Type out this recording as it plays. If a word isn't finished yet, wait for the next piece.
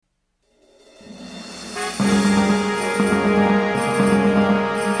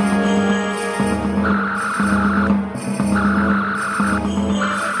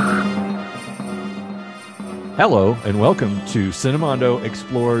Hello, and welcome to Cinemondo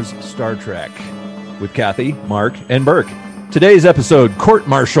Explores Star Trek with Kathy, Mark, and Burke. Today's episode, Court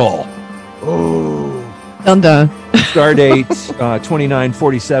Martial. Oh. Dun dun. Stardate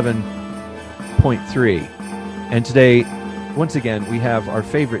 2947.3. And today, once again, we have our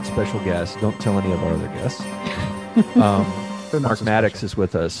favorite special guest. Don't tell any of our other guests. Mark Maddox is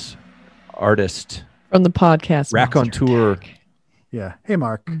with us, artist. From the podcast. Raconteur. Yeah. Hey,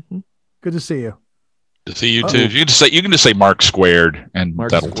 Mark. Mm-hmm. Good to see you. To see you too. You can just say Mark squared, and Mark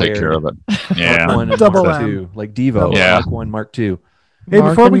that'll squared. take care of it. Yeah. Mark 1 and Double Mark M. 2, like Devo. Yeah. Mark 1, Mark 2. Hey,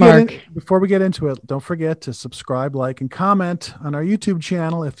 Mark before we get into it, don't forget to subscribe, like, and comment on our YouTube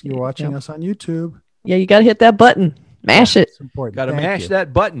channel if you're watching us on YouTube. Yeah, you got to hit that button. Mash it. It's important. Got to Thank mash you.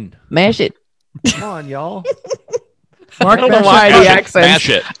 that button. Mash it. Come on, y'all. Mark, I don't know mash why it. the Mash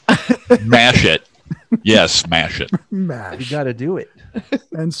accents. it. Mash it. Yes, mash it. You Mash got to do it.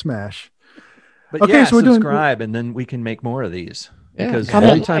 and smash. But Okay, yeah, so we're doing- subscribe, and then we can make more of these. Yeah, Because comment,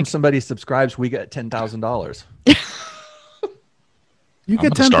 every time like. somebody subscribes, we get $10,000. You I'm get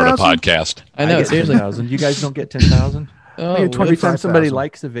going to start a 10,000. podcast. I know, get seriously. 10,000. You guys don't get 10,000. Oh, I get Every time somebody 25,000.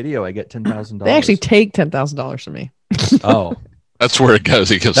 likes a video, I get $10,000. they actually take $10,000 from me. Oh, That's where it goes.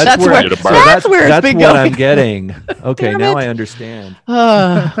 He goes, That's where- you to so burn. that's where it's that's been what going. I'm getting. Okay, Damn now it. I understand.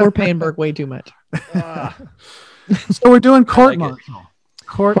 We're paying Burke way too much. So we're doing court like it. martial.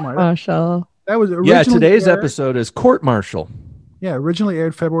 Court martial. Mashallah. That was Yeah, originally today's aired, episode is Court Martial. Yeah, originally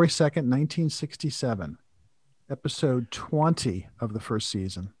aired February 2nd, 1967. Episode 20 of the first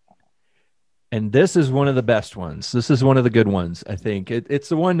season. And this is one of the best ones. This is one of the good ones, I think. It's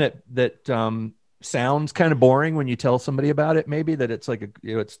the one that sounds kind of boring when you tell somebody about it. Maybe that it's like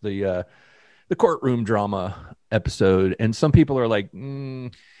it's the courtroom drama episode, and some people are like,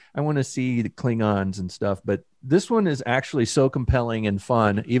 I want to see the Klingons and stuff. But this one is actually so compelling and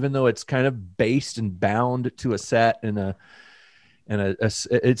fun, even though it's kind of based and bound to a set and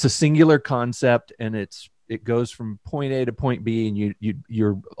it's a singular concept, and it goes from point A to point B, and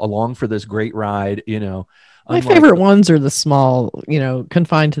you're along for this great ride. My Unlike- favorite ones are the small,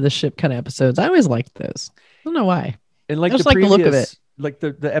 confined to the ship kind of episodes. I always liked those. I don't know why. And like I just the like the look of previous- it. like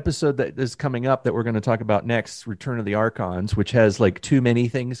the episode that is coming up that we're going to talk about next, Return of the Archons, which has like too many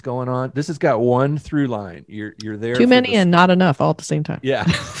things going on. This has got one through line. You're there. Too for many the- and not enough all at the same time. yeah.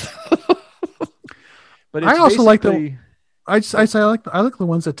 But I also like the- basically- I like the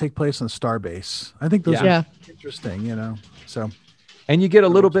ones that take place on Starbase. I think those Yeah. are interesting, So and you get a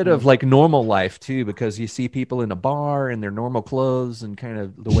little bit of like normal life too, because you see people in a bar in their normal clothes and kind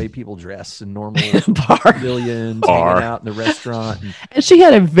of the way people dress in normal Bar. civilians Bar. hanging out in the restaurant. And she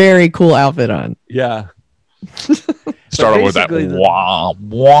had a very cool outfit on. Yeah. Start off with that. basically the- Wah,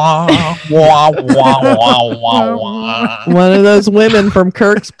 wah, wah, wah, wah, wah, wah. One of those women from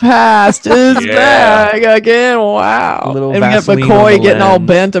Kirk's past is Yeah. back again. Wow. A little And we got Vaseline on McCoy the getting all lens.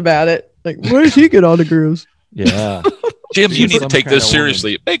 bent about it. Like, where does he get all the grooves? Yeah. Jim, you She's need to some take kind this of woman.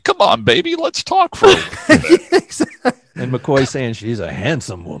 seriously. Hey, come on, baby. Let's talk for a minute. And McCoy saying she's a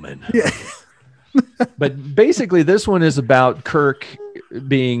handsome woman. Yeah. But basically, this one is about Kirk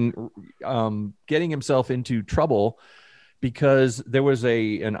being getting himself into trouble because there was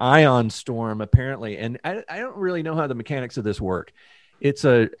an ion storm apparently, and I don't really know how the mechanics of this work.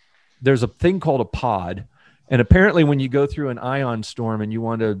 There's a thing called a pod, and apparently when you go through an ion storm and you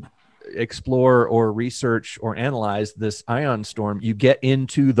want to explore or research or analyze this ion storm, you get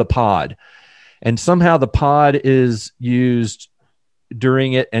into the pod, and somehow the pod is used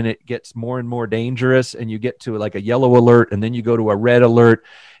during it, and it gets more and more dangerous, and you get to like a yellow alert, and then you go to a red alert,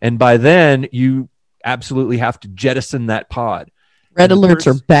 and by then you absolutely have to jettison that pod. Red And the alerts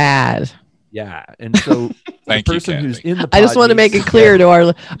are pers- bad. Yeah, and so the Thank you, person who's Kathy. in the pod I just want to needs make it clear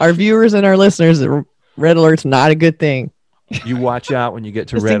to our viewers and our listeners that red alert's not a good thing. you watch out when you get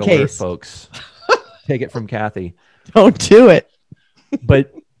to Just red in alert, case. folks. Take it from Kathy. Don't do it.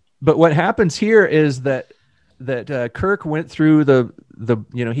 But what happens here is that Kirk went through the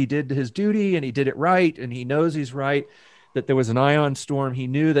he did his duty and he did it right, and he knows he's right, that there was an ion storm. He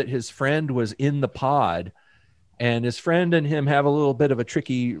knew that his friend was in the pod, and his friend and him have a little bit of a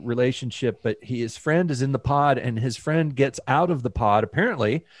tricky relationship, but his friend is in the pod, and his friend gets out of the pod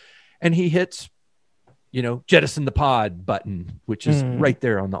apparently, and he hits jettison the pod button, which is right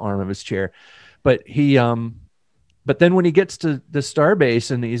there on the arm of his chair. But but then when he gets to the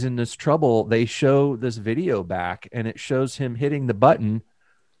starbase and he's in this trouble, they show this video back, and it shows him hitting the button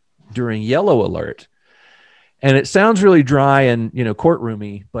during yellow alert. And it sounds really dry and,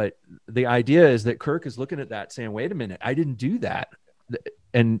 courtroomy, but the idea is that Kirk is looking at that saying, wait a minute, I didn't do that.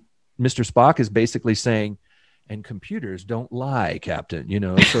 And Mr. Spock is basically saying, and computers don't lie, Captain,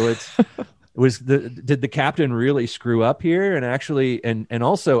 so it's Did the captain really screw up here and actually and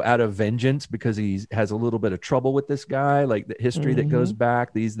also out of vengeance because he has a little bit of trouble with this guy, like the history that goes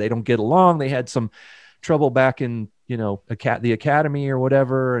back, they don't get along. They had some trouble back in, the academy or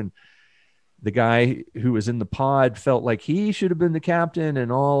whatever, and the guy who was in the pod felt like he should have been the captain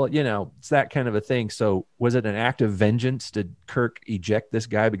and all, it's that kind of a thing. So was it an act of vengeance? Did Kirk eject this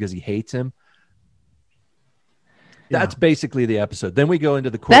guy because he hates him? That's basically the episode. Then we go into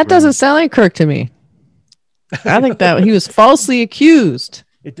the courtroom. That doesn't sound like Kirk to me. I think that he was falsely accused.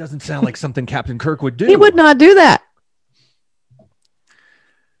 It doesn't sound like something Captain Kirk would do. He would not do that.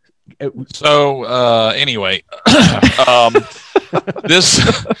 So anyway,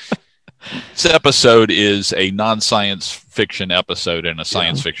 this episode is a non-science fiction episode in a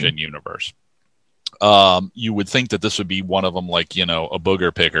science fiction universe. You would think that this would be one of them, like, a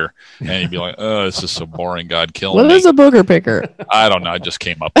booger picker, and you'd be like, oh, this is so boring. God, kill me. What is a booger picker? I don't know. I just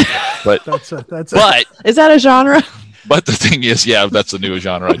came up with it. But is that a genre? But the thing is, that's the new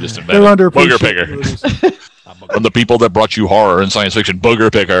genre I just invented. They're Booger picker. From the people that brought you horror and science fiction,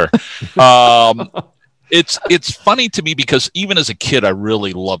 booger picker. It's funny to me because even as a kid, I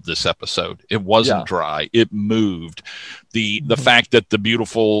really loved this episode. It wasn't dry. It moved. The fact that the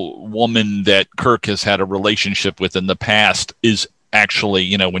beautiful woman that Kirk has had a relationship with in the past is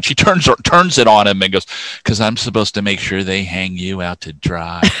actually, when she turns it on him and goes, because I'm supposed to make sure they hang you out to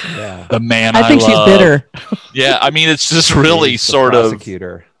dry. Yeah. The man I think love. She's bitter. Yeah, I mean, it's just really sort of.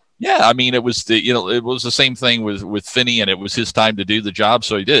 Prosecutor. Yeah, I mean, it was it was the same thing with Finney, and it was his time to do the job,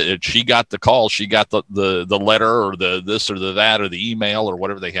 so he did it. She got the call, she got the letter, or the this or the that, or the email, or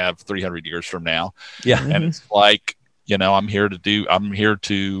whatever they have 300 years from now. Yeah, and it's like, I'm here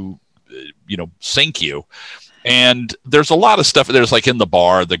to sink you. And there's a lot of stuff. There's like in the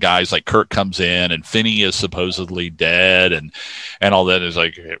bar, the guys like Kirk comes in, and Finney is supposedly dead, and all that is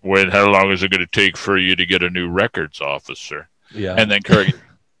like, how long is it going to take for you to get a new records officer? Yeah, and then Kirk.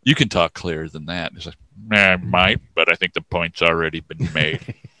 You can talk clearer than that. It's like, I might, but I think the point's already been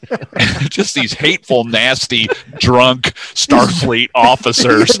made. Just these hateful, nasty, drunk Starfleet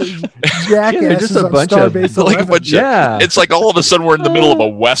officers. They're just a bunch of It's like all of a sudden we're in the middle of a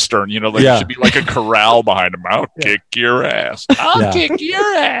Western, there should be like a corral behind them. I'll kick your ass. I'll kick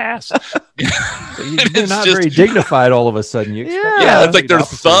your ass. You're not very dignified all of a sudden. You it's like they're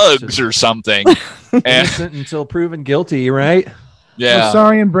thugs or something. Innocent until proven guilty, right? Yeah,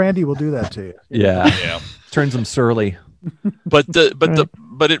 Sorry, and Brandy will do that to you. Yeah. Turns them surly.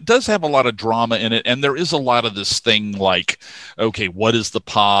 But it does have a lot of drama in it, and there is a lot of this thing like, okay, what is the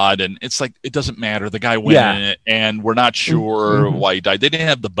pod? And it's like, it doesn't matter. The guy went in it, and we're not sure why he died. They didn't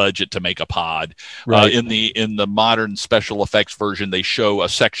have the budget to make a pod. Right. In the modern special effects version, they show a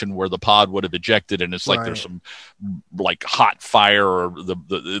section where the pod would have ejected, and it's like there's some like hot fire, or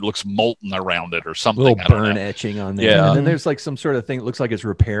it looks molten around it or something. A little burn etching on there. Yeah. And then there's like some sort of thing that looks like it's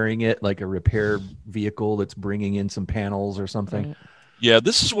repairing it, like a repair vehicle that's bringing in some panels or something. Right. Yeah,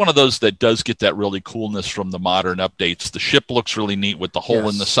 this is one of those that does get that really coolness from the modern updates. The ship looks really neat with the hole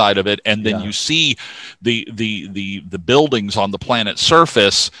in the side of it, and then you see the buildings on the planet's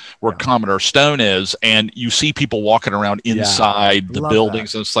surface where Commodore Stone is, and you see people walking around inside the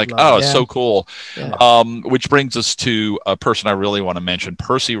buildings, and it's like, it's so cool. Yeah. Which brings us to a person I really want to mention,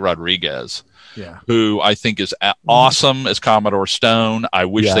 Percy Rodriguez. Yeah. Who I think is awesome as Commodore Stone. I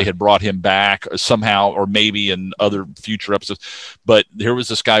wish they had brought him back somehow, or maybe in other future episodes. But here was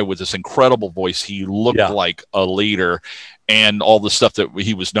this guy with this incredible voice. He looked like a leader, and all the stuff that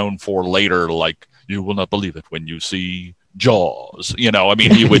he was known for later, like, you will not believe it when you see Jaws. He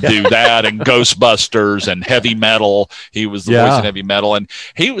would do that, and Ghostbusters and Heavy Metal. He was the voice in Heavy Metal, and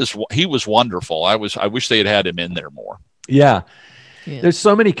he was wonderful. I wish they had him in there more. Yeah. Yeah. There's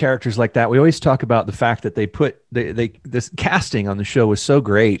so many characters like that. We always talk about the fact that they put this casting on the show was so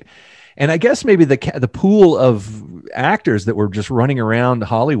great, and I guess maybe the pool of actors that were just running around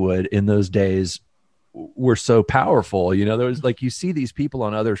Hollywood in those days were so powerful. There was like, you see these people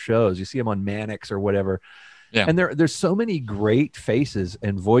on other shows, you see them on Mannix or whatever, and there's so many great faces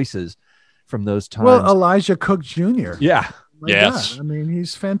and voices from those times. Well, Elijah Cook Jr. Yeah, yes. God. I mean,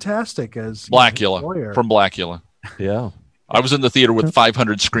 he's fantastic as Blackula from Blackula. Yeah. I was in the theater with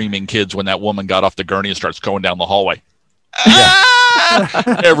 500 screaming kids when that woman got off the gurney and starts going down the hallway.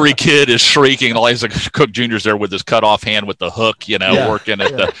 Every kid is shrieking. Elijah Cook Jr.'s there with his cut off hand with the hook, working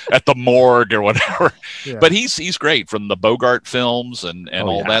at the morgue or whatever. Yeah. But he's great from the Bogart films and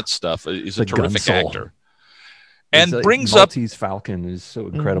all that stuff. He's a terrific actor. And brings Maltese Falcon is so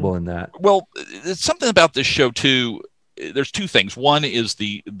incredible in that. Well, it's something about this show too. there's two things. One is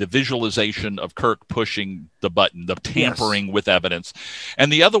the visualization of Kirk pushing the button, the tampering with evidence,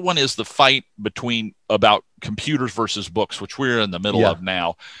 and the other one is the fight about computers versus books, which we're in the middle of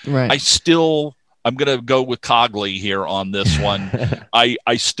now. Right. I'm going to go with Cogley here on this one.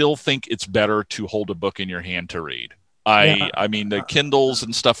 I still think it's better to hold a book in your hand to read. I mean, the Kindles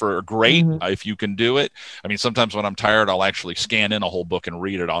and stuff are great if you can do it. I mean, sometimes when I'm tired, I'll actually scan in a whole book and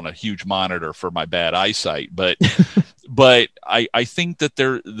read it on a huge monitor for my bad eyesight. But I think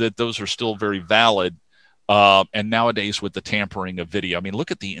that those are still very valid. And nowadays with the tampering of video, I mean,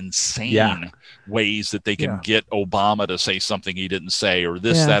 look at the insane ways that they can get Obama to say something he didn't say, or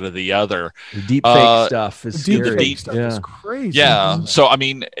this, that, or the other. The deep fake stuff is scary. Deep fake stuff is crazy. Yeah. So, I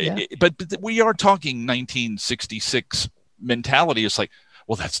mean, but we are talking 1966 mentality. It's like,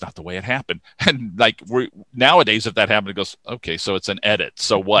 well, that's not the way it happened. And like nowadays, if that happened, it goes, okay, so it's an edit.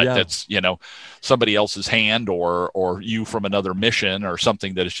 So what? Yeah. That's, somebody else's hand or you from another mission or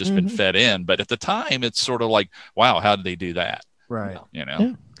something that has just been fed in. But at the time, it's sort of like, wow, how did they do that? Right.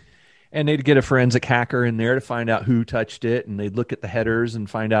 Yeah. And they'd get a forensic hacker in there to find out who touched it, and they'd look at the headers and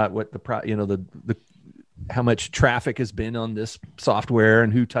find out what the how much traffic has been on this software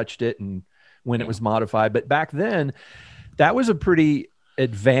and who touched it and when it was modified. But back then, that was a pretty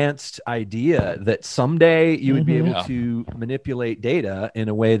advanced idea that someday you would be able to manipulate data in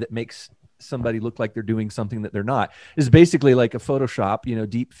a way that makes somebody look like they're doing something that they're not. It's basically like a Photoshop,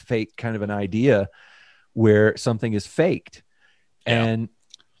 deep fake kind of an idea where something is faked. And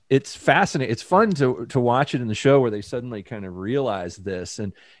it's fascinating. It's fun to watch it in the show where they suddenly kind of realize this.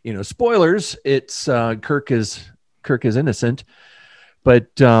 And, spoilers, it's Kirk is innocent,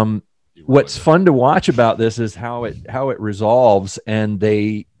 but what's fun to watch about this is how it resolves, and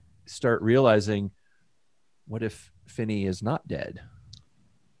they start realizing, what if Finney is not dead?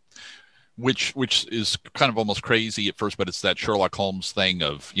 Which is kind of almost crazy at first, but it's that Sherlock Holmes thing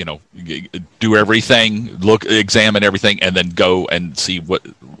of, do everything, examine everything, and then go and see what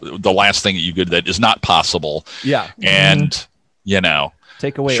the last thing that you could that is not possible. Yeah. And,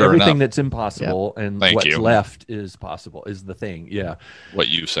 take away everything that's impossible, and what's left is possible, is the thing. Yeah. What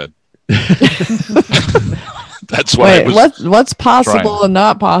you said. That's what what's possible and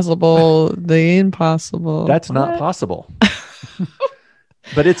not possible, the impossible. That's not possible.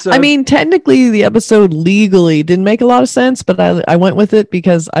 But it's I mean, technically the episode legally didn't make a lot of sense, but I went with it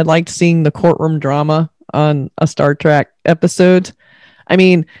because I liked seeing the courtroom drama on a Star Trek episode. I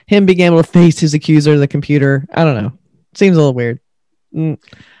mean, him being able to face his accuser, the computer, I don't know, seems a little weird. And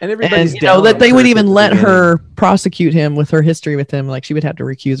everybody's that they would even let her prosecute him with her history with him, like she would have to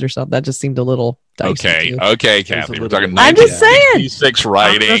recuse herself. That just seemed a little dicey. Okay, Kathy, we're talking. I'm just saying. 6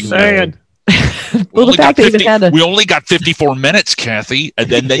 writing. I'm just saying. Well, the fact that we only got 54 minutes, Kathy, and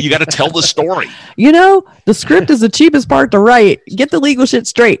then you got to tell the story. The script is the cheapest part to write. Get the legal shit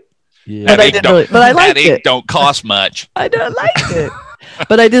straight. Yeah. But I liked it. Don't cost much. I don't like it.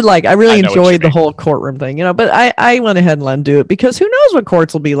 But I really enjoyed the whole courtroom thing, but I went ahead and let him do it because who knows what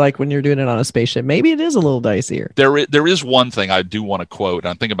courts will be like when you're doing it on a spaceship. Maybe it is a little dicier. There is one thing I do want to quote.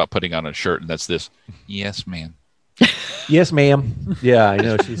 I'm thinking about putting on a shirt, and that's this. Yes, ma'am. Yes, ma'am. Yeah, I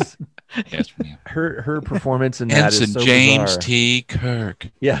know. She's yes, ma'am. Her performance in that is so James bizarre. T. Kirk.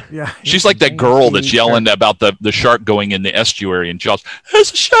 Yeah. She's like that girl that's yelling about the shark going in the estuary, and Jaws.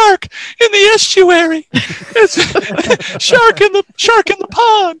 There's a shark in the estuary. It's a shark in the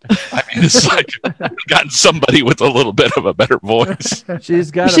pond. I mean, it's like gotten somebody with a little bit of a better voice.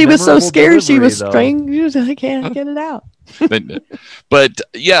 She was so scared. She was strange. I can't get it out. But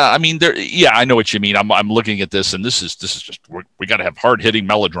yeah, I mean, I know what you mean. I'm looking at this, and this is just we got to have hard hitting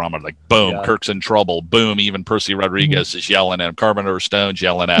melodrama. Like boom, Kirk's in trouble. Boom, even Percy Rodriguez is yelling at him. Carpenter Stone's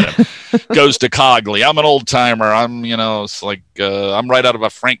yelling at him. Goes to Cogley. I'm an old timer. I'm it's like I'm right out of a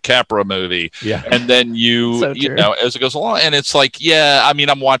Frank Capra movie. Yeah, and then as it goes along, and it's like I mean,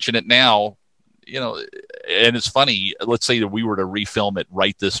 I'm watching it now. And it's funny. Let's say that we were to refilm it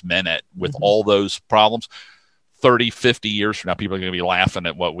right this minute with all those problems. 30, 50 years from now, people are going to be laughing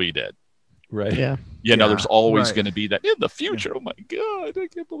at what we did. Right. Yeah. There's always going to be that in the future. Oh my God, I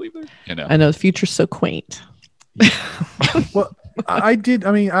can't believe it. I know the future's so quaint. Well,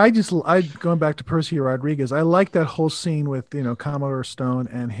 going back to Percy Rodriguez, I like that whole scene with, Commodore Stone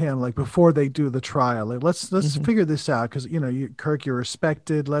and him, like before they do the trial, like, let's figure this out. Cause Kirk, you're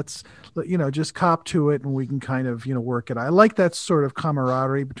respected. Let's, just cop to it and we can kind of, work it out. I like that sort of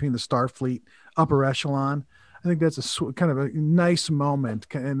camaraderie between the Starfleet upper echelon. I think that's kind of a nice moment,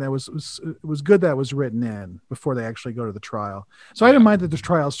 and that it was good that was written in before they actually go to the trial. So I didn't mind that the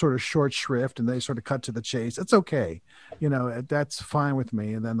trial is sort of short shrift and they sort of cut to the chase. It's okay, that's fine with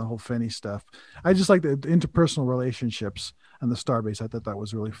me. And then the whole Finney stuff, I just like the interpersonal relationships on the Starbase. I thought that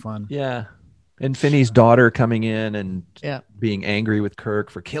was really fun. Yeah. And Finney's daughter coming in and being angry with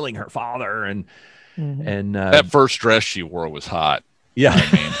Kirk for killing her father, and that first dress she wore was hot. Yeah,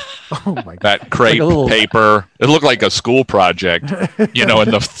 I mean, oh my God. That crepe paper. It looked like a school project, in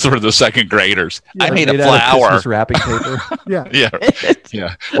the sort of the second graders. Yeah, I made a out of flower. Christmas wrapping paper.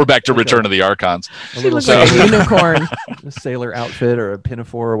 Yeah. We're back to Return of the Archons. She looked like a unicorn. A sailor outfit or a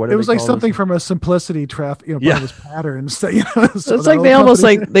pinafore or whatever. It was like something from a Simplicity part of his patterns. So it's like they almost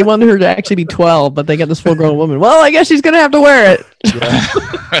they wanted her to actually be 12, but they got this full-grown woman. Well, I guess she's gonna have to wear it.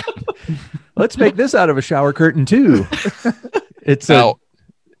 Yeah. Let's make this out of a shower curtain too. It's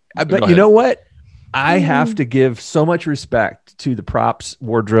but you know what? I have to give so much respect to the props,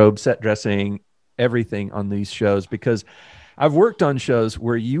 wardrobe, set dressing, everything on these shows, because I've worked on shows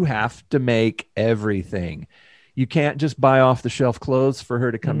where you have to make everything. You can't just buy off the shelf clothes for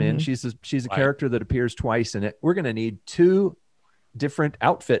her to come in. She's a character that appears twice in it. We're going to need 2 different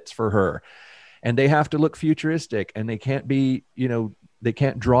outfits for her, and they have to look futuristic, and they can't be, they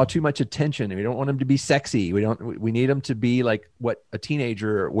can't draw too much attention. We don't want them to be sexy. We need them to be like what a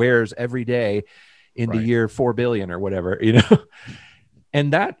teenager wears every day in the year 4 billion or whatever,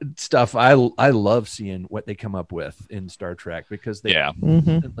 And that stuff, I love seeing what they come up with in Star Trek, because they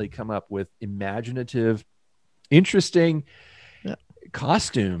constantly come up with imaginative, interesting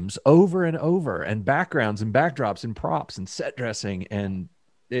costumes over and over, and backgrounds and backdrops and props and set dressing. And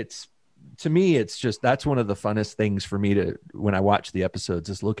to me, it's just, that's one of the funnest things for me when I watch the episodes,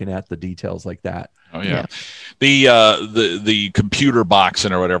 is looking at the details like that. Oh yeah. The computer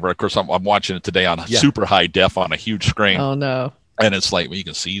boxing or whatever. Of course, I'm watching it today on super high def on a huge screen. Oh no. And it's like, you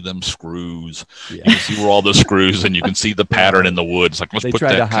can see them screws. Yeah. You can see where all the screws, and you can see the pattern in the wood. It's like, let's they put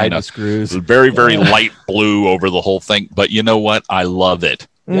try that to hide the screws. Very, very light blue over the whole thing. But you know what? I love it.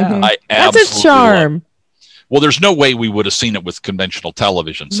 Yeah, I absolutely that's its charm. love it. Well, there's no way we would have seen it with conventional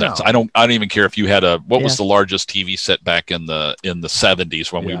television sets. No. I don't even care if you had what was the largest TV set back in the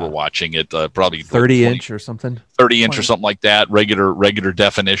 70s when we were watching it, probably 30 inch or something. 30 inch or something like that, regular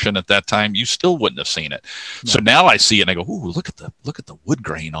definition at that time. You still wouldn't have seen it. No. So now I see it and I go, ooh, look at the wood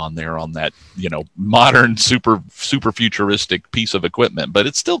grain on there on that, modern super futuristic piece of equipment, but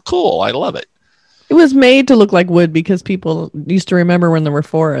it's still cool. I love it. It was made to look like wood because people used to remember when there were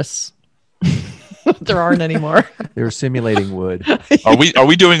forests. There aren't anymore. They were simulating wood. Are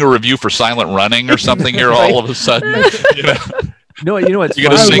we doing a review for Silent Running or something here all of a sudden? No, you know what?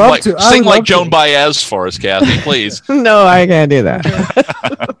 You're gonna sing like Joan Baez for us, Kathy, please. No, I can't do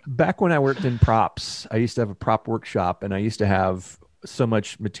that. Back when I worked in props, I used to have a prop workshop, and I used to have so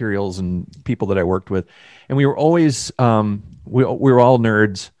much materials and people that I worked with, and we were always we were all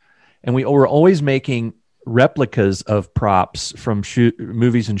nerds, and we were always making replicas of props from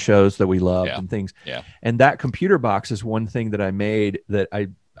movies and shows that we loved and things. Yeah. And that computer box is one thing that I made that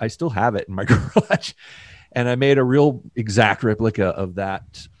I still have it in my garage. And I made a real exact replica of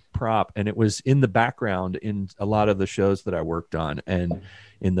that prop. And it was in the background in a lot of the shows that I worked on and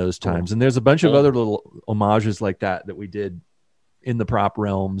in those times. And there's a bunch of other little homages like that we did in the prop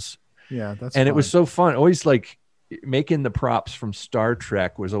realms. Yeah. That's and fun. It was so fun. Always like making the props from Star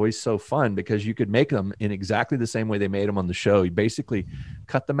Trek was always so fun because you could make them in exactly the same way they made them on the show. You basically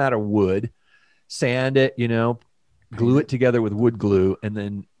cut them out of wood, sand it, glue it together with wood glue, and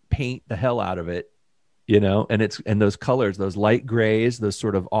then paint the hell out of it, and those colors, those light grays, those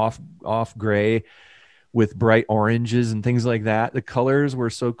sort of off gray with bright oranges and things like that. The colors were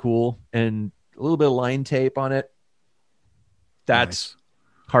so cool, and a little bit of line tape on it. That's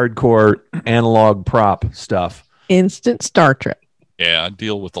hardcore analog prop stuff. Instant Star Trek. Yeah, I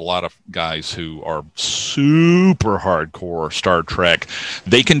deal with a lot of guys who are super hardcore Star Trek.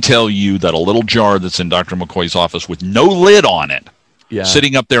 They can tell you that a little jar that's in Dr. McCoy's office with no lid on it,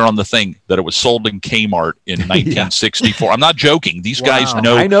 sitting up there on the thing, that it was sold in Kmart in 1964. I'm not joking. These guys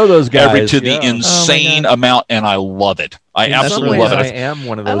know. I know those guys. The insane amount, and I love it. I absolutely love it. I am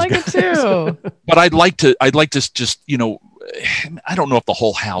one of those guys. I like it too. But I'd like to just, I don't know if the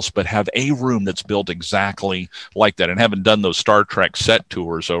whole house, but have a room that's built exactly like that. And having done those Star Trek set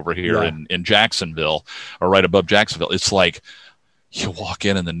tours over here in Jacksonville, or right above Jacksonville, it's like you walk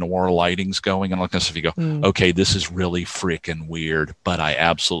in and the noir lighting's going, and look at this, if you go, okay, this is really freaking weird, but I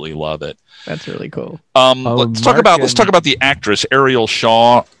absolutely love it. That's really cool. Let's talk about the actress Ariel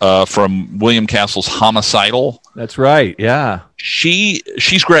Shaw from William Castle's Homicidal. That's right. Yeah,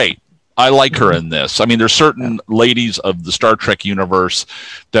 she's great. I like her in this. I mean, there's certain ladies of the Star Trek universe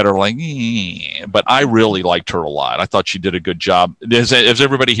that are like, but I really liked her a lot. I thought she did a good job. Has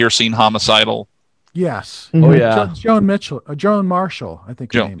everybody here seen Homicidal? Yes. Oh yeah. Joan Marshall, I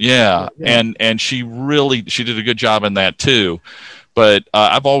think. Her name is. Yeah. And she did a good job in that too. But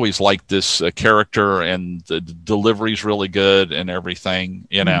I've always liked this character, and the delivery's really good and everything,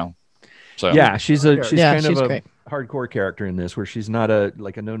 you know. So yeah, she's kind of a great. hardcore character in this, where she's not a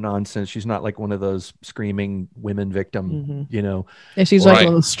no nonsense. She's not like one of those screaming women victim, you know. And she's like one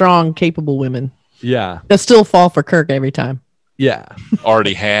of those strong, capable women. Yeah. That still fall for Kirk every time. Yeah.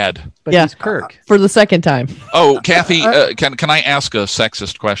 already had. But he's Kirk. For the second time. Oh, Kathy, can I ask a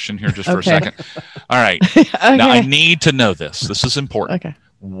sexist question here just for a second? All right. Okay. Now, I need to know this. This is important. Okay.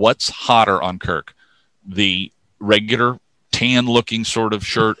 What's hotter on Kirk? The regular tan-looking sort of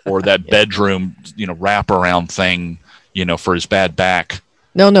shirt, or that bedroom, wraparound thing, for his bad back?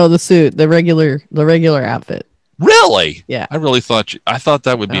 No, the suit, the regular outfit. Really? Yeah. I really thought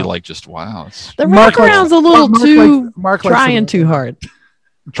that would be like just wow. The wraparound's a little too trying too hard.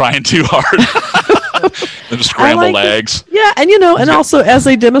 Trying too hard. The scrambled eggs. Yeah, and and also as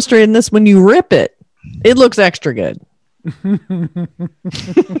they demonstrate in this, when you rip it, it looks extra good.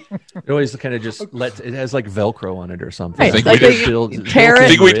 It always kind of just it has like Velcro on it or something. Right.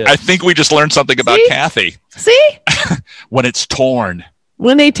 I think we just learned something about Kathy. See? When it's torn.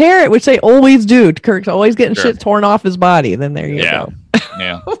 When they tear it, which they always do, Kirk's always getting shit torn off his body. Then there you go.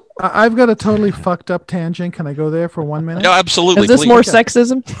 Yeah. I've got a totally fucked up tangent. Can I go there for 1 minute? No, absolutely. Is this more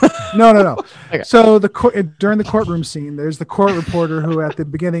sexism? No. Okay. So during the courtroom scene, there's the court reporter who at the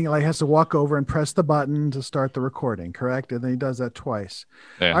beginning has to walk over and press the button to start the recording, correct? And then he does that twice.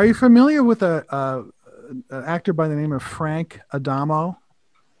 Yeah. Are you familiar with an actor by the name of Frank Adamo?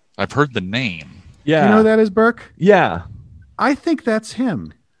 I've heard the name. Yeah. Do you know who that is, Burke? Yeah. I think that's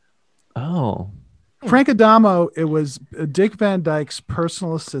him. Oh. Frank Adamo, it was Dick Van Dyke's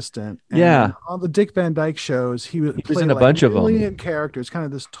personal assistant. And on the Dick Van Dyke shows, he was in a bunch of them. Brilliant characters, kind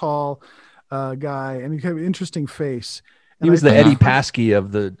of this tall guy, and he had an interesting face. And he was the Eddie Paskey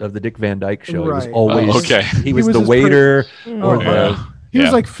of the Dick Van Dyke show. Right. He was always okay. He was the waiter He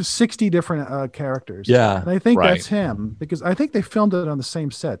was like 60 different characters. Yeah. And I think that's him, because I think they filmed it on the same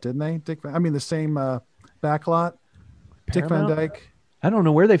set, didn't they? The same backlot. Dick Van Dyke. I don't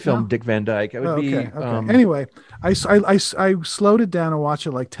know where they filmed Dick Van Dyke. It would be anyway. I slowed it down and watched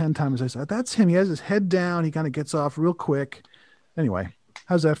it like 10 times. I said, "That's him." He has his head down. He kind of gets off real quick. Anyway,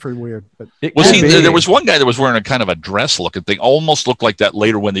 how's that for weird? But there was one guy that was wearing a kind of a dress looking thing. Almost looked like that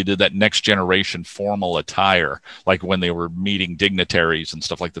later when they did that Next Generation formal attire, like when they were meeting dignitaries and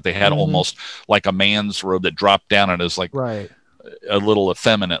stuff like that. They had almost like a man's robe that dropped down and is like a little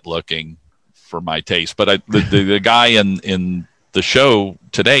effeminate looking for my taste. But the guy in the show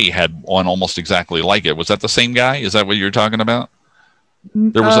today had one almost exactly like it. Was that the same guy? Is that what you're talking about?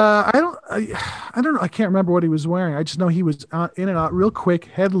 There was I don't know. I can't remember what he was wearing. I just know he was in and out real quick,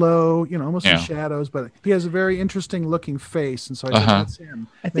 head low, almost in shadows, but he has a very interesting looking face. And so I think that's him.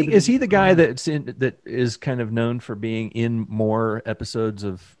 I think, is he the guy that is kind of known for being in more episodes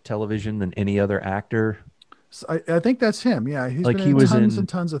of television than any other actor? I think that's him. Yeah, he's like been he in was tons in and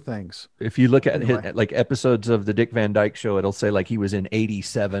tons of things. If you look at his, like episodes of the Dick Van Dyke Show, it'll say like he was in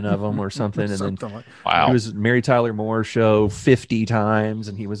 87 of them or something, and then he was Mary Tyler Moore Show 50 times,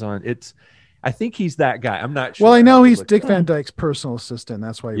 and he was on. I think he's that guy. I'm not sure. Well, I know he's Dick Van Dyke's personal assistant.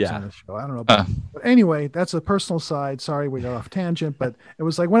 That's why he was on the show. I don't know. But anyway, that's a personal side. Sorry, we got off tangent, but it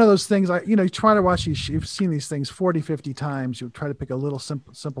was like one of those things. You try to watch these. You've seen these things 40, 50 times. You try to pick a little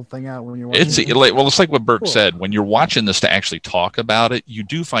simple thing out when you're watching. It's like what Burke said. When you're watching this to actually talk about it, you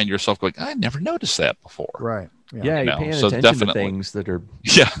do find yourself going, "I never noticed that before." Right. Yeah, you're paying attention to things that are.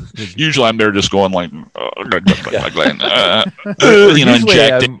 Yeah, usually I'm there just going like, injecting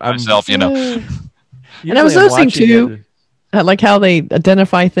myself, And I was noticing too, like how they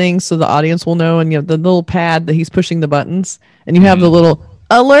identify things so the audience will know, and the little pad that he's pushing the buttons, and you have the little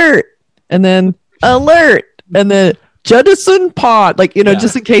alert, and then alert, and then jettison pod,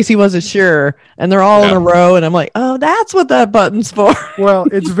 just in case he wasn't sure, and they're all in a row, and I'm like, oh, that's what that button's for. Well,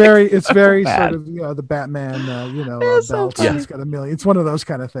 it's very sort of the Batman belt. So It's got a million. It's one of those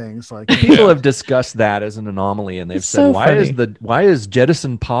kind of things. Like people have discussed that as an anomaly, and they've said, why is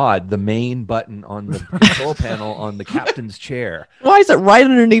jettison pod the main button on the control panel on the captain's chair? Why is it right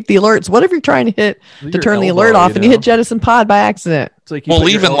underneath the alerts? What if you're trying to hit to turn the alert off and you hit jettison pod by accident? It's like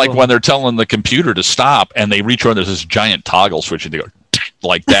even like when they're telling the computer to stop and they reach over, there's this giant toggle switch and they go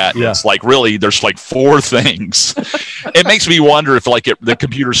like that. It's like really there's like 4 things. It makes me wonder if the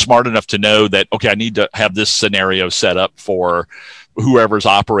computer's smart enough to know that, okay, I need to have this scenario set up for whoever's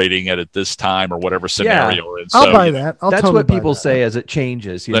operating it at this time or whatever scenario. And I'll so, buy that. I'll That's totally what buy people that. say as it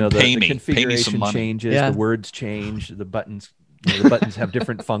changes. You Then know, pay the me some configuration money. changes, Yeah. the words change, the buttons. The buttons have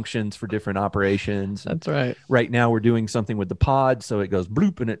different functions for different operations. That's right. Right now, we're doing something with the pod, so it goes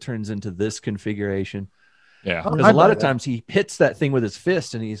bloop and it turns into this configuration. Yeah. Because a lot of times he hits that thing with his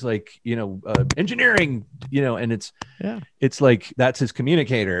fist, and he's like, engineering, and it's like that's his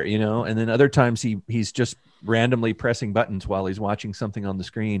communicator, and then other times he's just randomly pressing buttons while he's watching something on the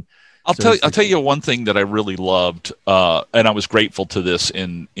screen. I'll tell you one thing that I really loved, and I was grateful to this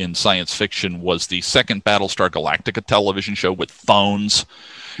in science fiction, was the second Battlestar Galactica television show with phones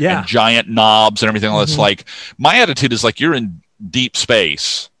and giant knobs and everything else. Like, my attitude is like, you're in deep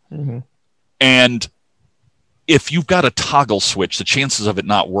space, and if you've got a toggle switch, the chances of it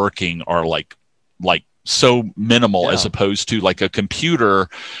not working are like so minimal as opposed to like a computer,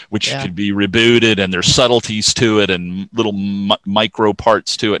 which could be rebooted, and there's subtleties to it and little micro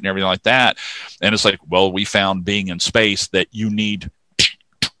parts to it and everything like that. And it's like, well, we found being in space that you need,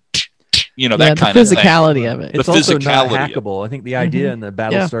 that kind of thing. The physicality of it. It's The also not physicality. hackable. I think the idea in the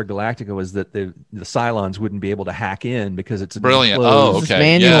Battlestar Galactica was that the Cylons wouldn't be able to hack in because it's a Brilliant. enclosed, Oh, okay.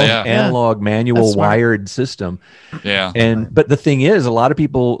 manual. Yeah. analog, manual, wired system. Yeah. But the thing is, a lot of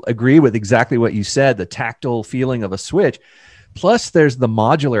people agree with exactly what you said, the tactile feeling of a switch. Plus, there's the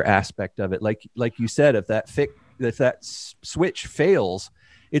modular aspect of it. Like you said, if that switch fails,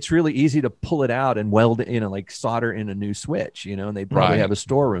 it's really easy to pull it out and weld it, like solder in a new switch, and they probably have a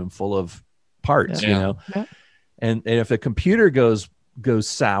storeroom full of parts, Yeah. and if a computer goes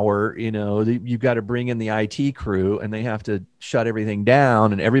sour, you've got to bring in the IT crew, and they have to shut everything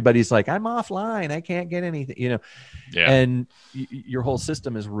down, and everybody's like, I'm offline, I can't get anything, and your whole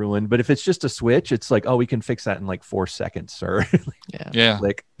system is ruined. But if it's just a switch, it's like, oh, we can fix that in like 4 seconds, sir.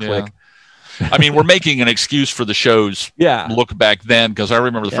 Click. I mean, we're making an excuse for the show's Yeah. look back then, because I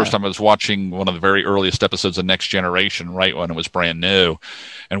remember the first time I was watching one of the very earliest episodes of Next Generation, right when it was brand new,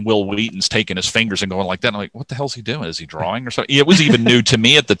 and Will Wheaton's taking his fingers and going like that. And I'm like, what the hell's he doing? Is he drawing or something? It was even new to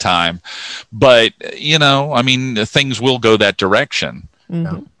me at the time. But, I mean, things will go that direction.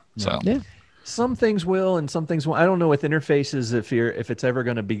 So. Yeah. Some things will, and some things won't. I don't know with interfaces if it's ever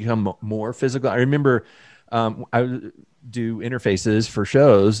going to become more physical. I remember I do interfaces for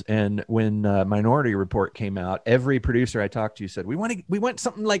shows, and when Minority Report came out, every producer I talked to said we want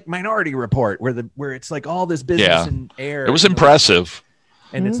something like Minority Report, where it's like all this business and air. It was impressive.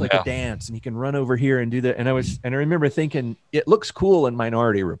 And it's like a dance, and he can run over here and do that. And I remember thinking it looks cool in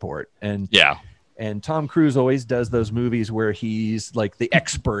Minority Report, and Tom Cruise always does those movies where he's like the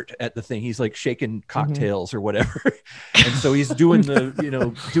expert at the thing. He's like shaking cocktails or whatever. And so he's doing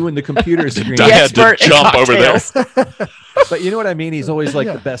the computer screen. I had to jump over there. But you know what I mean? He's always like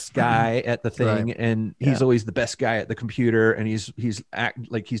the best guy at the thing, and he's always the best guy at the computer, and he's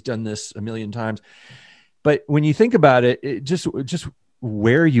like he's done this a million times. But when you think about it, it just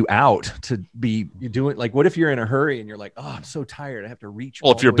wear you out to be doing, like, what if you're in a hurry and you're like, oh, I'm so tired, I have to reach.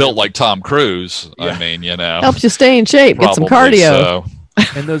 Well, if you're built like Tom Cruise, I mean, helps you stay in shape, get some cardio. So.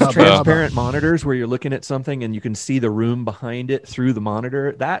 And those transparent monitors where you're looking at something and you can see the room behind it through the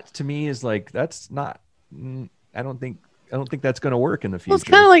monitor, that to me is like, that's not, I don't think that's going to work in the future. Well, it's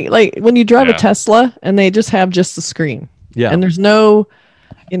kind of like when you drive a Tesla and they just have just the screen. Yeah. And there's no,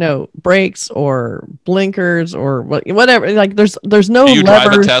 brakes or blinkers or whatever. Like there's no Do you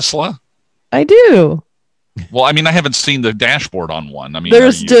levers. drive a Tesla? I do. Well, I mean, I haven't seen the dashboard on one. I mean,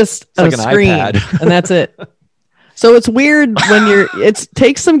 there's just a like an screen iPad. and that's it. So it's weird when it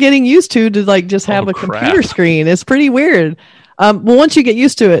takes some getting used to like just have a computer screen. It's pretty weird. Well, once you get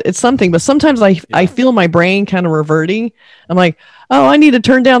used to it, it's something. But sometimes I feel my brain kind of reverting. I'm like, oh, I need to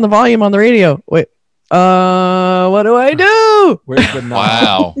turn down the volume on the radio. Wait, what do I do? Where's the knob?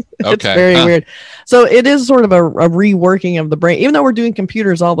 Wow. Okay. It's very weird. So it is sort of a reworking of the brain. Even though we're doing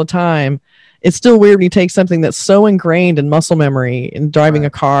computers all the time, it's still weird when you take something that's so ingrained in muscle memory in driving a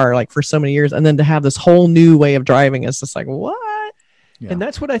car like for so many years, and then to have this whole new way of driving. It's just like, what? Yeah. And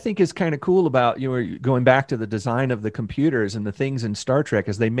that's what I think is kind of cool about, going back to the design of the computers and the things in Star Trek,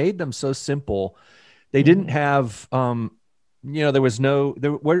 is they made them so simple. They didn't have, there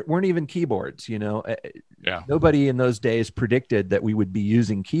weren't even keyboards, Nobody in those days predicted that we would be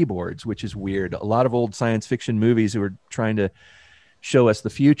using keyboards, which is weird. A lot of old science fiction movies who were trying to show us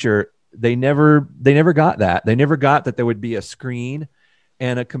the future, they never got that. They never got that there would be a screen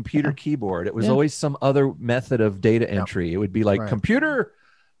and a computer keyboard. It was always some other method of data entry. It would be like, computer,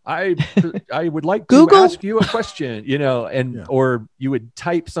 I would like to ask you a question, or you would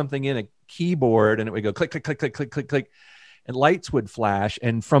type something in a keyboard and it would go click, click, click, click, click, click, click. and lights would flash,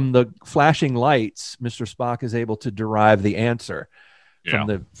 and from the flashing lights, Mr. Spock is able to derive the answer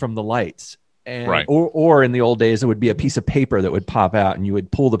from the lights. And Right. or in the old days, it would be a piece of paper that would pop out, and you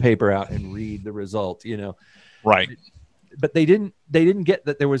would pull the paper out and read the result. Right. But they didn't get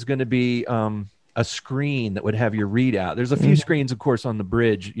that there was going to be a screen that would have your readout. There's a few screens, of course, on the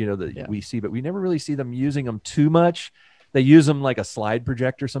bridge, that we see, but we never really see them using them too much. They use them like a slide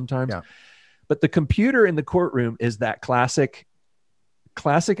projector sometimes. Yeah. But the computer in the courtroom is that classic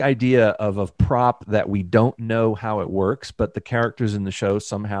idea of a prop that we don't know how it works, but the characters in the show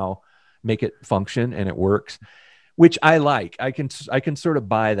somehow make it function and it works, which I like. I can sort of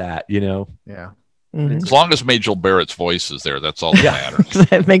buy that, Yeah. Mhm. As long as Majel Barrett's voice is there, that's all that matters.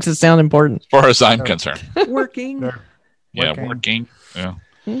 That makes it sound important. As far as I'm concerned. working. Working. Yeah.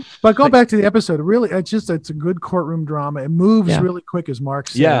 But going back to the episode, really, it's a good courtroom drama. It moves really quick, as Mark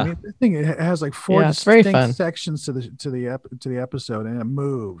said. Yeah. I mean, the thing, it has like 4 it's very fun. distinct sections to the episode, and it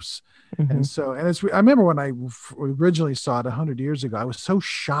moves. Mhm. And so, I remember when I originally saw it 100 years ago, I was so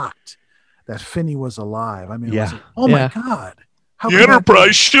shocked that Finney was alive. I mean, I was like, oh my God. How The could that be?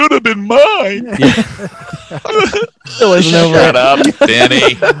 Enterprise should have been mine. It wasn't over. Shut up,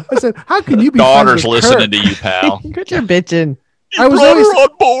 Benny. I said, how can you be Daughter's friends with listening Kirk? to you, pal. Quit your bitching. You I was brought always- her on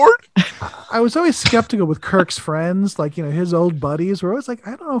board. I was always skeptical with Kirk's friends, like, his old buddies were always like,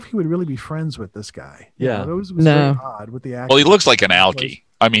 I don't know if he would really be friends with this guy. Yeah. It was No. very odd with the acting. Well, he looks like an alky.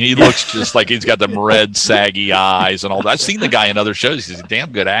 I mean, he looks just like he's got them red, saggy eyes and all that. I've seen the guy in other shows. He's a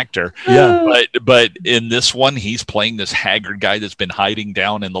damn good actor. Yeah. But in this one, he's playing this haggard guy that's been hiding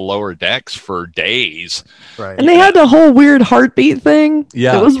down in the lower decks for days. Right. And they had the whole weird heartbeat thing.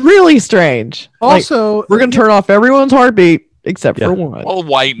 Yeah. It was really strange. Like, Also, we're going to turn off everyone's heartbeat except Yeah. for one. All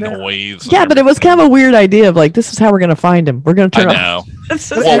white noise. Yeah, but it was kind of a weird idea of like, this is how we're going to find him. We're going to I turn off. know. It's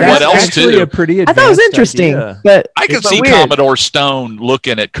Well, just- what That's else actually too? a pretty I thought it was advanced interesting, idea. but I can it's see weird. Commodore Stone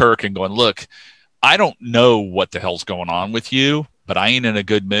looking at Kirk and going, look, I don't know what the hell's going on with you, but I ain't in a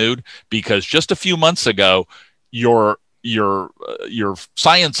good mood because just a few months ago, your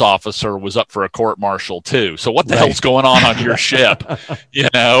science officer was up for a court martial too. So what the hell's going on your ship?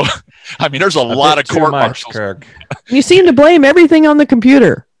 I mean, there's a lot of bit too court much, martials. Kirk. You seem to blame everything on the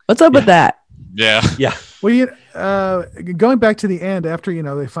computer. What's up with that? Yeah. well, going back to the end after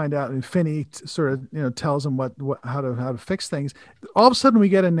they find out and Finney sort of tells them how to fix things. All of a sudden, we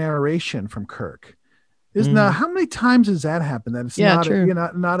get a narration from Kirk. Now how many times has that happened? That it's not true.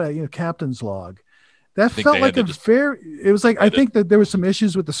 not a captain's log. That think felt they like had a to just very. It was like I think that there was some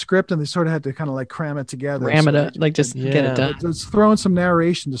issues with the script, and they sort of had to kind of like cram it together. Ram it So up, like just get Yeah. it done. It's throwing some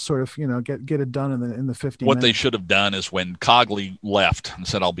narration to sort of get it done in the 50 What they minutes. should have done is when Cogley left and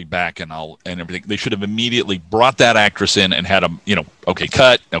said, I'll be back and everything, they should have immediately brought that actress in and had them, okay,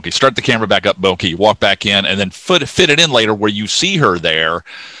 cut. Okay, start the camera back up. Okay, you walk back in and then fit it in later where you see her there.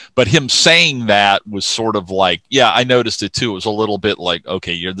 But him saying that was sort of like, yeah, I noticed it too. It was a little bit like,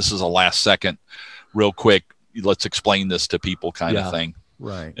 okay, this is a last second, real quick. Let's explain this to people kind of thing.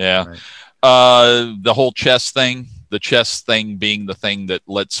 Right. Yeah. Right. The whole chess thing, the chess thing being the thing that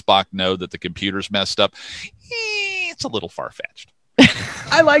lets Spock know that the computer's messed up. It's a little far-fetched.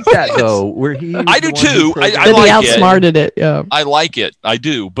 I like that though. Where he, I do too. I But he like it. outsmarted it. Yeah. I like it. I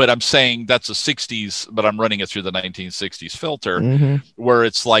do. But I'm saying that's a 60s, but I'm running it through the 1960s filter Mhm. where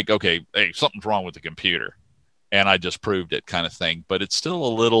it's like, okay, hey, something's wrong with the computer. And I just proved it kind of thing. But it's still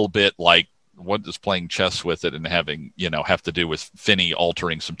a little bit like, what does playing chess with it and having, have to do with Finney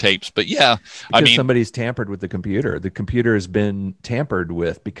altering some tapes? But yeah, because somebody's tampered with the computer. The computer has been tampered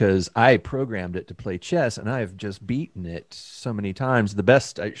with because I programmed it to play chess and I've just beaten it so many times. The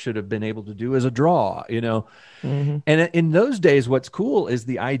best I should have been able to do is a draw, Mhm. And in those days, what's cool is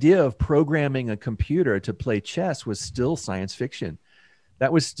the idea of programming a computer to play chess was still science fiction.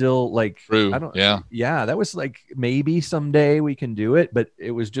 That was still like, true. Yeah, that was like maybe someday we can do it, but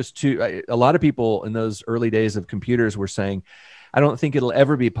it was just too. A lot of people in those early days of computers were saying, I don't think it'll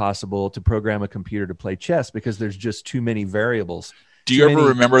ever be possible to program a computer to play chess because there's just too many variables. Do you ever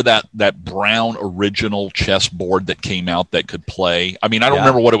remember that brown original chessboard that came out that could play? I mean, I don't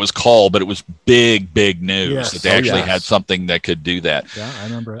remember what it was called, but it was big news Yes. that they actually had something that could do that. Yeah, I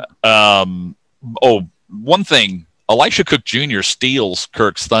remember it. One thing. Elisha Cook Jr. steals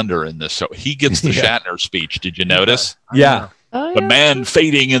Kirk's thunder in this, so he gets the Shatner speech. Did you notice? Yeah. Oh, The yeah. man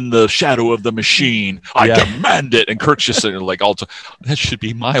fading in the shadow of the machine. I demand it. And Kirk's just sitting there like, also, that should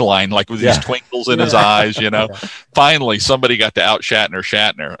be my line, like with these twinkles in his eyes, Finally, somebody got to out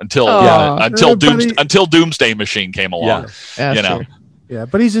Shatner until Aw. until Everybody- until Doomsday Machine came along. That's you know. true. Yeah,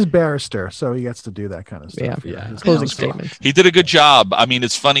 but he's his barrister, so he gets to do that kind of stuff. Yeah. His Closing counsel. statements. He did a good job. I mean,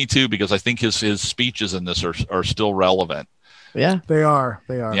 it's funny too because I think his speeches in this are still relevant. Yeah. They are.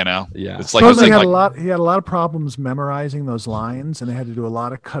 You know, Yeah. It's like, Supposedly it's he like had a lot of problems memorizing those lines, and they had to do a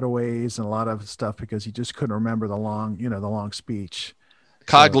lot of cutaways and a lot of stuff because he just couldn't remember the long speech.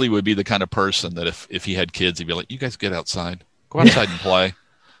 Cogley would be the kind of person that if he had kids, he'd be like, "You guys get outside, go outside and play."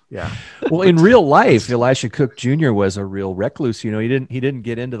 Yeah. Well, in real life, Elisha Cook Jr. was a real recluse. You know, he didn't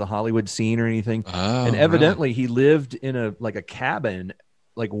get into the Hollywood scene or anything. Oh, And evidently he lived in a cabin,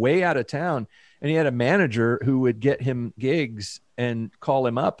 like way out of town. And he had a manager who would get him gigs and call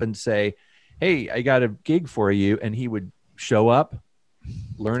him up and say, "Hey, I got a gig for you." And he would show up,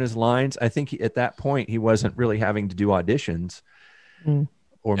 learn his lines. I think at that point he wasn't really having to do auditions.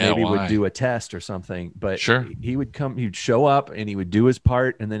 Or maybe would do a test or something, but Sure. he would come, he'd show up and he would do his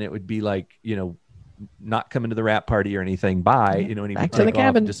part. And then it would be like, you know, not coming to the rap party or anything. Bye, you know, and he Back would to the take off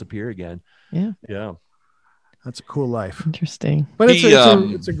cabin. and disappear again. Yeah. Yeah. That's a cool life. Interesting. But He,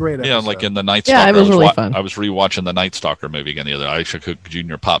 it's a great episode. Yeah, like in the Night Yeah, Stalker. it was really fun. I was rewatching the Night Stalker movie again the other day. Elisha Cook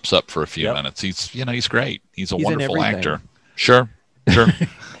Jr. pops up for a few Yep. minutes. He's great. He's a He's in wonderful everything. actor. Sure.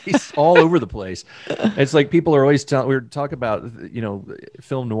 He's all over the place. It's like people are always telling, we were talking about, you know,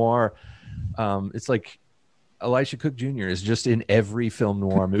 film noir. It's like Elisha Cook Jr. is just in every film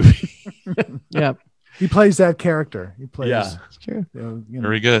noir movie. Yeah. He plays that character. He plays. Yeah. It's true.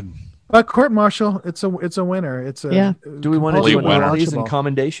 Very good. But Court Martial, it's a winner. It's a Yeah. Do we want to Complete do winner. anomalies and watchable.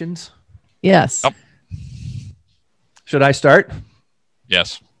 commendations? Yes. Oh. Should I start?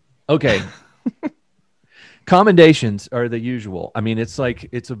 Yes. Okay. Commendations are the usual. I mean, it's like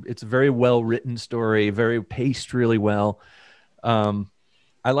it's a very well written story, very paced really well.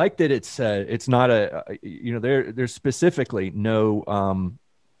 I like that it's not there's specifically no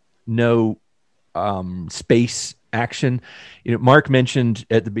space action. You know, Mark mentioned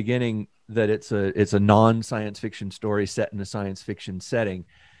at the beginning that it's a non-science fiction story set in a science fiction setting,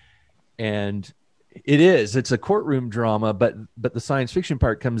 and it's a courtroom drama, but the science fiction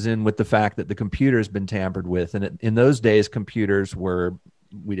part comes in with the fact that the computer has been tampered with. And in those days,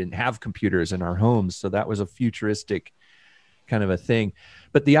 we didn't have computers in our homes. So that was a futuristic kind of a thing.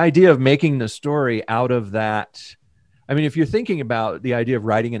 But the idea of making the story out of that, I mean, if you're thinking about the idea of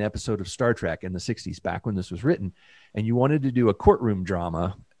writing an episode of Star Trek in the 60s, back when this was written, and you wanted to do a courtroom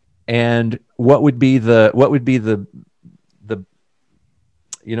drama, and what would be the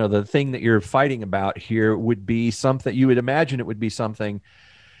the thing that you're fighting about here would be something you would imagine it would be something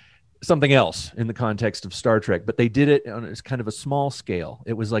else in the context of Star Trek, but they did it on a kind of a small scale.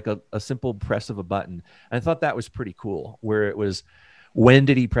 It was like a simple press of a button. And I thought that was pretty cool, where it was, when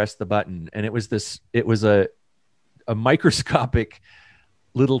did he press the button? And it was a microscopic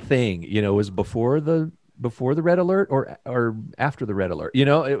little thing, you know, it was before the red alert or after the red alert, you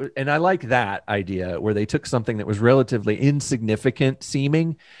know, and I like that idea where they took something that was relatively insignificant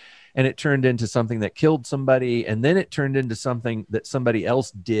seeming, and it turned into something that killed somebody. And then it turned into something that somebody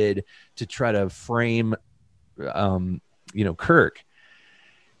else did to try to frame, Kirk.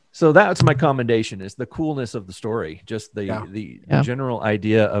 So that's my commendation, is the coolness of the story. Just the general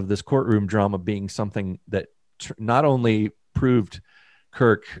idea of this courtroom drama being something that not only proved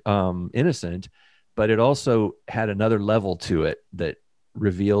Kirk innocent, but it also had another level to it that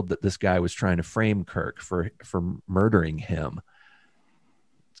revealed that this guy was trying to frame Kirk for murdering him.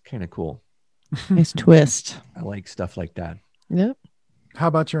 It's kind of cool. Nice twist. I like stuff like that. Yep. How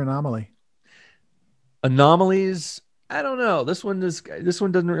about your anomaly? Anomalies, I don't know. This one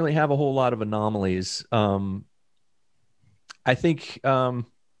doesn't really have a whole lot of anomalies. I think I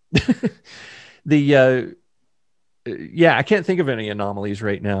can't think of any anomalies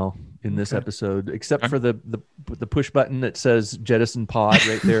right now in this episode, except for the push button that says jettison pod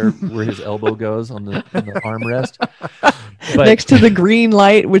right there where his elbow goes on the armrest. But next to the green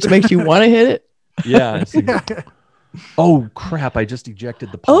light, which makes you want to hit it. yeah. Oh crap! I just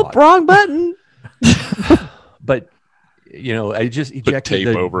ejected the Oh, pod. wrong button. But you know, I just ejected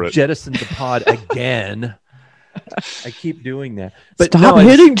tape over it. jettisoned the pod again. I keep doing that. But Stop no,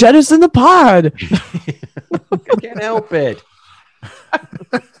 hitting jettison the pod. I can't help it.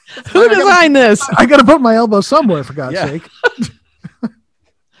 Who designed this? I got to put my elbow somewhere, for God's Yeah. sake.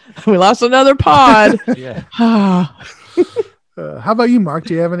 We lost another pod. Yeah. How about you, Mark?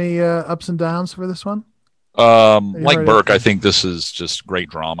 Do you have any ups and downs for this one? Like heard Burke, it. I think this is just great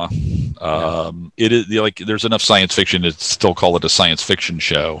drama. It is like there's enough science fiction to still call it a science fiction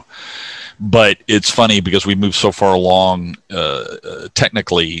show. But it's funny because we moved so far along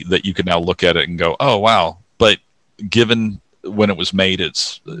technically that you can now look at it and go, "Oh wow!" But given when it was made,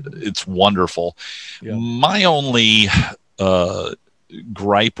 it's wonderful. Yeah. My only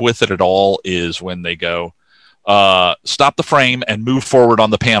gripe with it at all is when they go, stop the frame and move forward on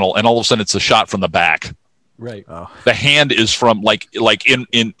the panel, and all of a sudden it's a shot from the back. Right. The hand is from like in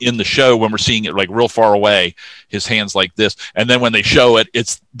the show when we're seeing it like real far away, his hand's like this, and then when they show it,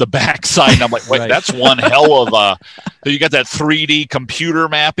 it's the back side. And I'm like, wait, that's one hell of a. So you got that 3D computer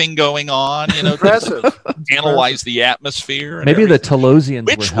mapping going on, Impressive. Analyze the atmosphere. And maybe everything. the Telosians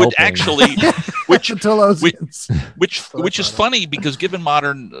Which were would helping. actually, Telosians. which is funny because given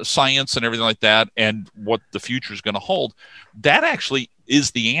modern science and everything like that, and what the future is going to hold, that actually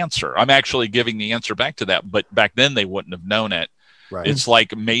is the answer. I'm actually giving the answer back to that, but back then they wouldn't have known it. Right. It's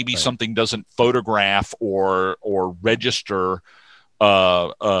like maybe something doesn't photograph or register,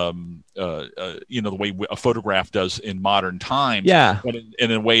 the way a photograph does in modern times. Yeah. But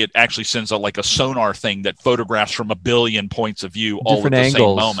in a way, it actually sends out like a sonar thing that photographs from a billion points of view all Different at the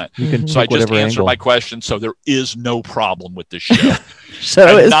angles. same moment. You can So I pick just whatever answered angle. my question. So there is no problem with this show. So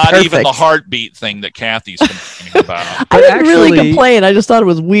And it's not perfect. even the heartbeat thing that Kathy's complaining about. I didn't really actually- complain. I just thought it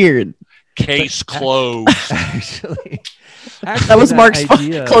was weird. Case closed. Actually, That was Mark's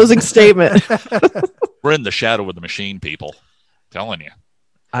idea. closing statement. We're in the shadow of the machine, people. telling you.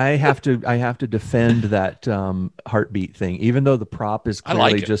 I have to defend that heartbeat thing, even though the prop is I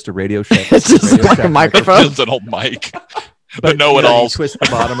clearly like it. just a Radio Shack. It's just Radio like a Shack microphone. It's an old mic. But know it you all. You twist the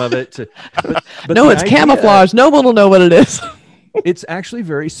bottom of it. But No, the it's idea- camouflage. No one will know what it is. It's actually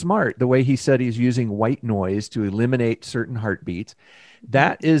very smart. The way he said he's using white noise to eliminate certain heartbeats.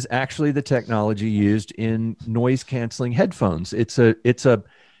 That is actually the technology used in noise canceling headphones. It's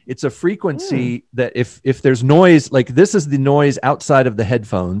a frequency that if there's noise, like this is the noise outside of the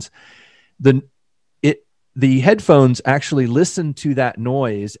headphones, the headphones actually listen to that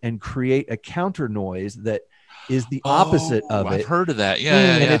noise and create a counter noise that is the opposite of it. I've heard of that. Yeah,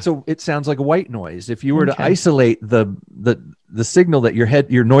 And it sounds like a white noise. If you were to Okay. isolate the signal that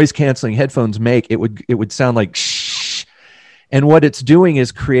your noise canceling headphones make, it would sound like shh. And what it's doing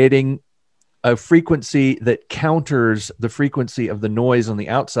is creating a frequency that counters the frequency of the noise on the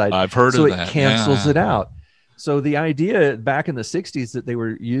outside. I've heard so of it that. cancels Yeah. it out. So the idea back in the 60s that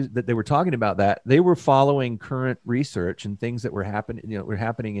they were talking about that, they were following current research and things that were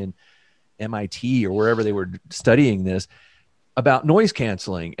happening in MIT or wherever they were studying this about noise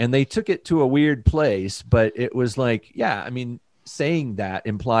canceling, and they took it to a weird place. But it was like, yeah, I mean, saying that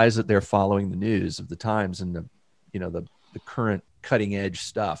implies that they're following the news of the times and the current cutting edge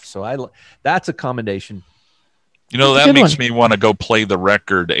stuff. So that's a commendation. You know, That's a that good makes one. me want to go play the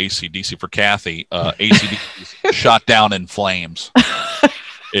record AC/DC for Kathy. AC/DC Shot Down in Flames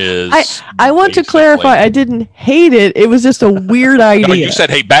is. I want to basically- clarify. I didn't hate it. It was just a weird idea. No, you said,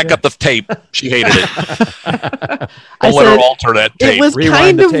 hey, back up the tape. She hated it. I Don't let her said alter that tape. it was Rewind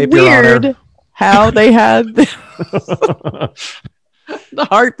kind the of tape, Your weird Honor. how they had the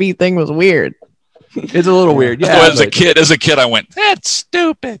heartbeat thing was weird. It's a little weird. So Yeah, as a kid, I went, that's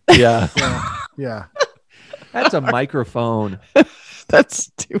stupid. yeah, Yeah. that's a microphone. That's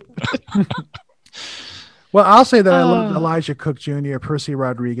stupid. Well, I'll say that I love Oh. Elijah Cook Jr., Percy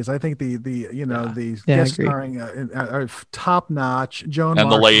Rodriguez. I think the Yeah, I guest agree. starring are top notch. Joan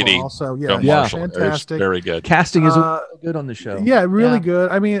And the Marshall lady, also, Joan Yeah. Marshall is fantastic. very good. Casting is Uh, good on the show. Yeah, really Yeah.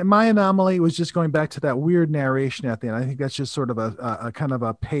 good. I mean, my anomaly was just going back to that weird narration at the end. I think that's just sort of a kind of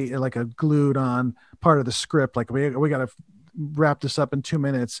like a glued on part of the script. Like we got to wrap this up in 2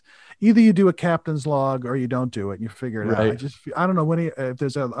 minutes. Either you do a captain's log or you don't do it. And you figure it out. Right. I don't know if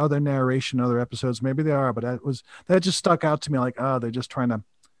there's other narration, other episodes. Maybe there are, but that just stuck out to me. Like, oh, they're just trying to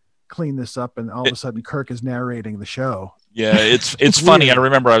clean this up, and all of a sudden Kirk is narrating the show. Yeah, it's funny. weird. I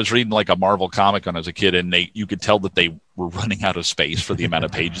remember I was reading like a Marvel comic when I was a kid, and you could tell that they were running out of space for the amount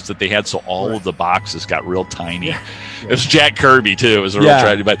of pages that they had. So all of the boxes got real tiny. Yeah. It was Jack Kirby too. It was a real Yeah.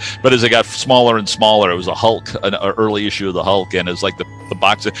 tragedy, but as it got smaller and smaller, it was a Hulk, an early issue of the Hulk, and it's like the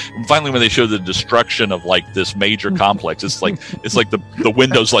box. And finally, when they showed the destruction of like this major complex, it's like the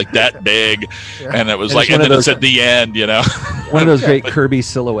windows like that big, Yeah. and it was And like, it's one and of then it's those- at the end, you know. One of those great Kirby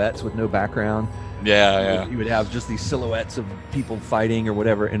silhouettes with no background. Yeah. You would have just these silhouettes of people fighting or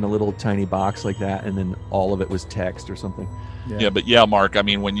whatever in a little tiny box like that, and then all of it was text or something. Yeah, but yeah, Mark, I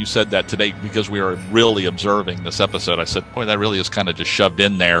mean, when you said that today, because we were really observing this episode, I said, boy, that really is kind of just shoved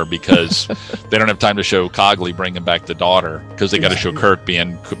in there because they don't have time to show Cogley bringing back the daughter because they got to show Kirk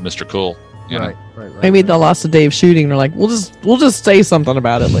being Mr. Cool. You know? Right. Maybe they lost to Dave shooting. They're like, we'll just say something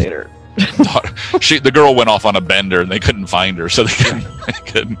about it later. The girl went off on a bender and they couldn't find her, so they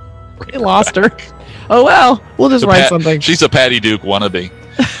couldn't They lost her. Oh well, we'll just write something. She's a Patty Duke wannabe.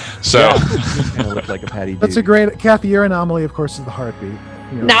 So Kind of looked like a Patty That's Duke. a great Kathy. Your anomaly, of course, is the heartbeat.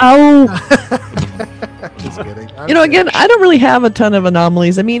 You know. No. Just kidding. Again, I don't really have a ton of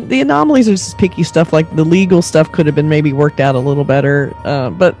anomalies. I mean, the anomalies are just picky stuff. Like the legal stuff could have been maybe worked out a little better,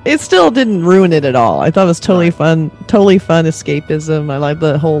 but it still didn't ruin it at all. I thought it was totally fun escapism. I like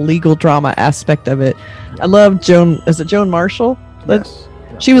the whole legal drama aspect of it. I love Joan. Is it Joan Marshall? Yes.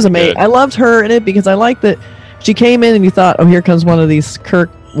 Yeah. She was amazing. I loved her in it because I liked that she came in and you thought, oh, here comes one of these Kirk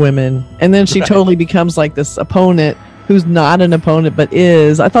women, and then she totally becomes like this opponent who's not an opponent but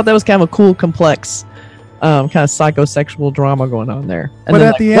is. I thought that was kind of a cool, complex, kind of psychosexual drama going on there. And but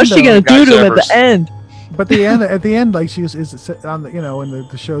then, at the end, what's she gonna do to him at the end? But at the end, like is on the when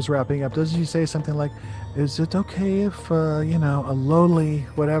the show's wrapping up, doesn't she say something like, "Is it okay if a lowly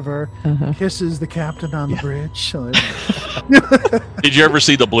whatever kisses the captain on the bridge?" Did you ever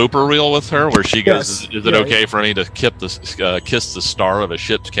see the blooper reel with her where she goes, Yes. "Is it okay for me to kiss the star of a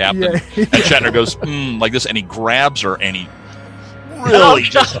ship's captain?" Yeah. And Shatner goes, like this, and he grabs her and he really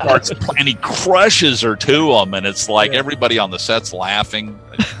just starts, and he crushes her to him, and it's like everybody on the set's laughing.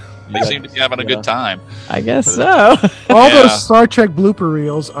 They seem to be having a good time. I guess so. All those Star Trek blooper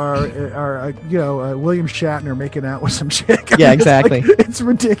reels are William Shatner making out with some chick. Yeah, exactly. It's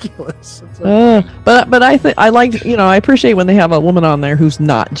ridiculous. It's like, But I like I appreciate when they have a woman on there who's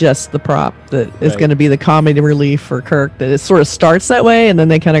not just the prop that is going to be the comedy relief for Kirk. That it sort of starts that way, and then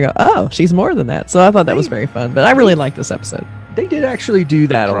they kind of go, "Oh, she's more than that." So I thought that was very fun. But I really liked this episode. They did actually do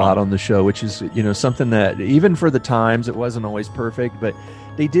that a lot on the show, which is something that even for the times it wasn't always perfect, but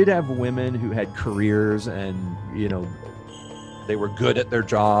they did have women who had careers and they were good at their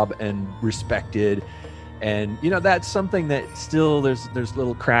job and respected, and that's something that still there's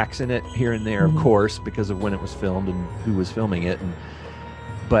little cracks in it here and there, of course, because of when it was filmed and who was filming it.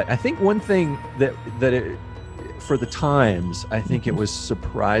 But I think one thing that it, for the times, I think it was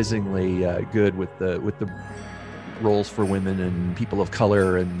surprisingly good with the roles for women and people of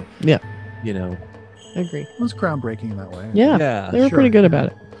color, and I agree. it was groundbreaking in that way. Yeah, they were sure. pretty good about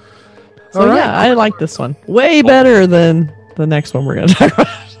it. So All right. I like this one way better than the next one we're going to talk about.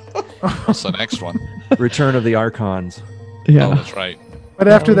 What's the next one? Return of the Archons, Oh, Yeah. that's right. But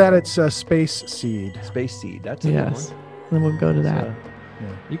after that, it's Space Seed. Space Seed. That's a good Yes. one. Then we'll go to that. So,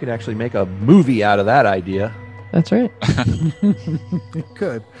 you could actually make a movie out of that idea. That's right. You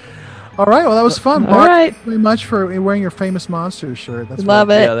could. All right. Well, that was fun. All Bart, right. thank you very much for wearing your Famous Monsters shirt. That's Love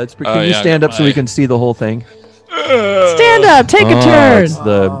really it. Yeah, that's pretty. Oh, Can you yeah, stand up so we I- can see the whole thing? Stand up. Take a turn. It's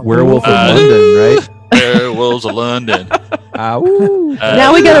the Oh, Werewolf of uh, London, right? Werewolves of London. Ow.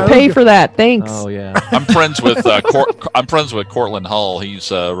 Now we got to pay for that. Thanks. Oh yeah. I'm friends with Cortland Hull. He's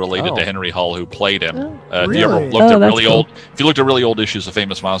related to Henry Hull, who played him. If you ever Really? looked at that's really cool. old, if you looked at really old issues of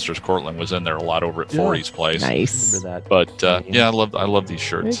Famous Monsters, Cortland was in there a lot over at Yeah. Forey's place. Nice. Remember that. But yeah, I love these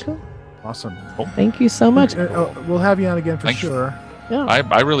Very shirts. cool. awesome. Thank you so much. We'll have you on again for Thanks. sure. Yeah.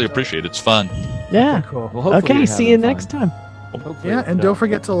 I really appreciate it. It's fun. Yeah. Cool. Well, hopefully Okay. you're See you having next fun. time. Hopefully Yeah, it's and not. don't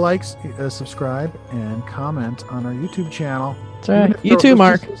forget to like, subscribe, and comment on our YouTube channel. That's right. Even if You too,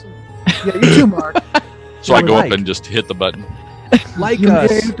 Mark. Yeah, you too, Mark. So I go Like. up and just hit the button. Like you,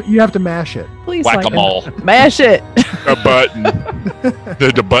 us. you have to mash it. Please Whack like them all. Mash it. A button.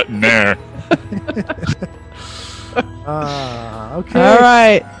 There's a button there. Okay. All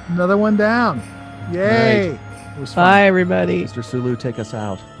right. Another one down. Yay. Right. It was fun. Bye, everybody. Mr. Sulu, take us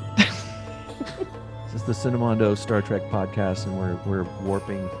out. This is the Cinemondo Star Trek podcast, and we're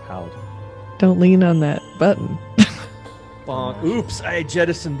warping out. Don't lean on that button. Bonk. Oops, I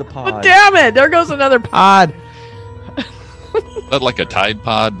jettisoned the Oh, pod. damn it. There goes another pod. Is that like a Tide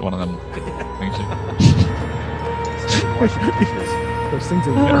Pod? One of them things. Those things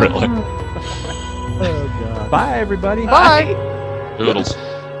are Really? Oh, God. Bye, everybody. Bye. Doodles.